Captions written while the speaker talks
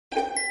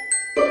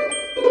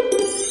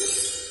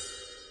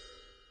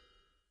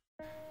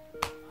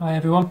Hi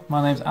everyone,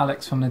 my name's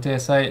Alex from the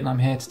DSA and I'm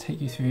here to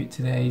take you through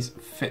today's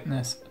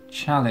fitness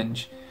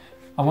challenge.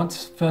 I want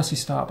to firstly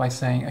start by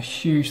saying a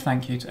huge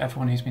thank you to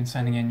everyone who's been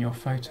sending in your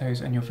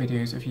photos and your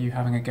videos of you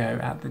having a go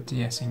at the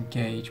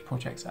DSEngage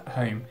projects at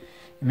home.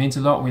 It means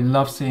a lot, we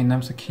love seeing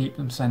them, so keep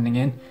them sending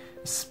in.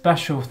 A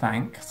special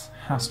thanks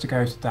has to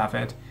go to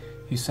David,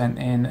 who sent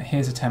in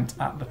his attempt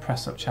at the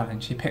press-up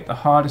challenge. He picked the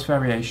hardest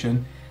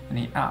variation and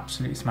he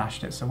absolutely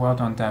smashed it, so well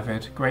done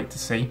David, great to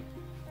see.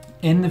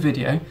 In the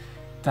video,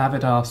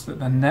 David asked that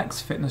the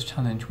next fitness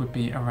challenge would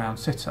be around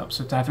sit-ups.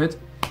 So David,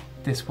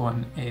 this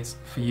one is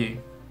for you.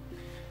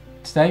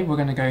 Today we're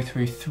going to go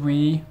through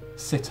 3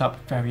 sit-up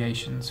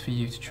variations for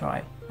you to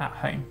try at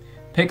home.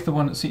 Pick the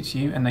one that suits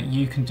you and that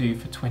you can do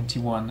for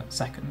 21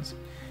 seconds.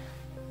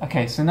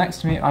 Okay, so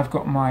next to me I've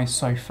got my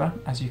sofa,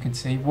 as you can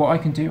see. What I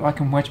can do, I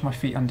can wedge my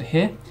feet under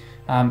here,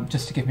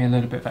 just to give me a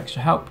little bit of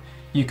extra help.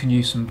 You can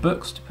use some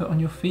books to put on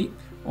your feet,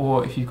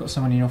 or if you've got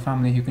someone in your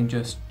family who can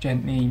just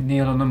gently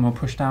kneel on them or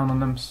push down on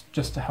them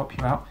just to help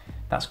you out,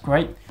 that's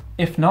great.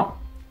 If not,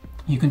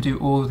 you can do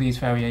all of these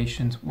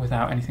variations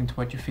without anything to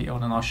wedge your feet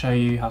on, and I'll show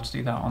you how to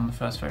do that on the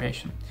first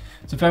variation.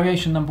 So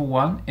variation number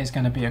 1 is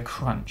going to be a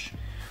crunch.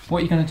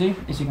 What you're going to do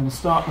is you're going to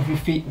start with your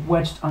feet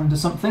wedged under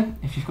something,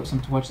 if you've got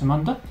something to wedge them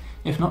under.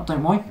 If not,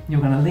 don't worry, you're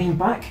going to lean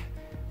back,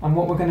 and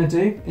what we're going to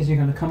do is you're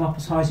going to come up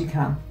as high as you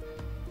can,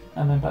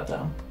 and then back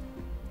down,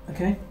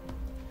 okay?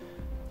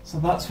 So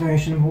that's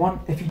variation number 1.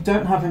 If you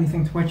don't have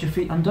anything to wedge your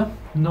feet under,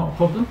 not a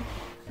problem.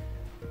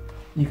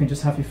 You can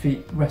just have your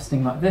feet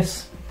resting like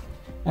this,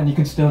 and you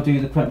can still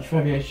do the crunch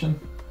variation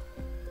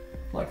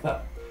like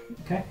that,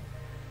 okay?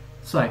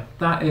 So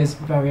that is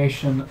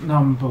variation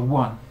number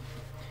 1.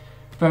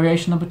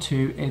 Variation number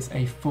 2 is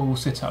a full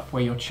sit-up,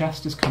 where your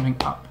chest is coming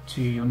up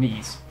to your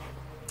knees.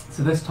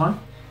 So this time,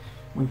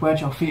 we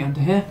wedge our feet under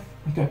here,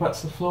 we go back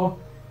to the floor,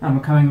 and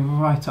we're coming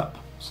right up,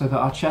 so that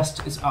our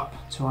chest is up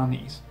to our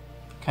knees,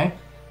 okay?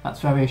 That's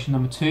variation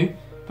number 2.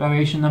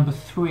 Variation number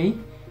 3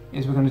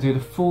 is we're going to do the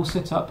full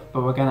sit-up,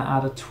 but we're going to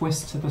add a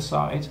twist to the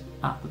side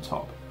at the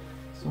top.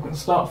 So we're going to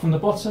start from the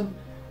bottom,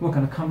 we're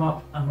going to come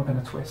up and we're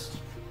going to twist.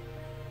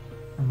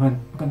 And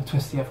then we're going to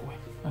twist the other way,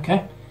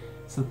 okay?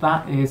 So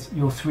that is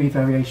your 3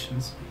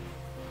 variations.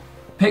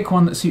 Pick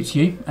one that suits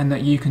you and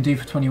that you can do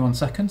for 21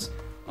 seconds.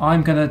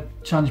 I'm going to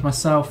challenge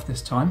myself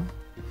this time,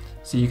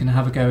 so you can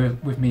have a go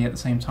with me at the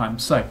same time.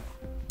 So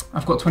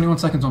I've got 21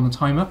 seconds on the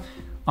timer.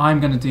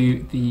 I'm going to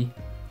do the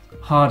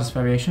hardest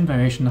variation,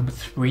 variation number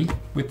 3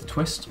 with the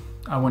twist.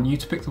 I want you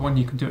to pick the one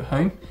you can do at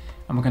home,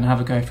 and we're going to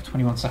have a go for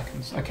 21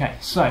 seconds. Okay,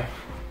 so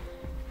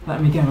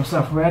let me get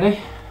myself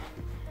ready.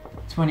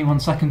 21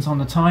 seconds on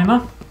the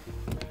timer.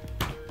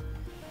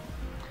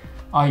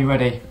 Are you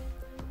ready?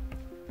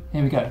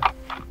 Here we go.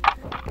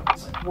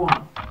 So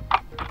 1,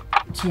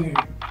 2,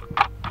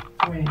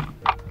 3,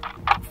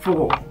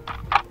 4,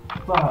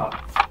 5,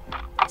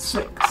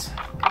 6,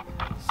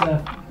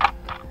 7,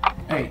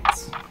 8,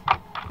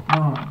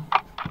 9,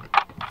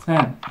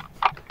 10,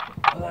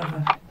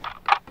 11,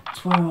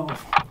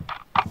 12,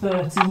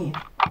 13,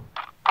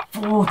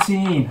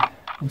 14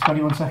 in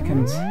 21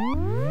 seconds.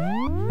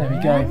 There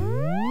we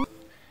go.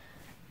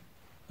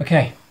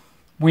 Okay,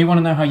 we want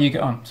to know how you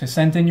get on, so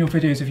send in your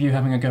videos of you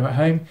having a go at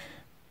home,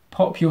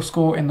 pop your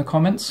score in the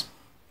comments,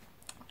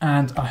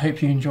 and I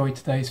hope you enjoyed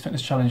today's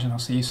fitness challenge, and I'll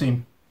see you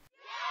soon.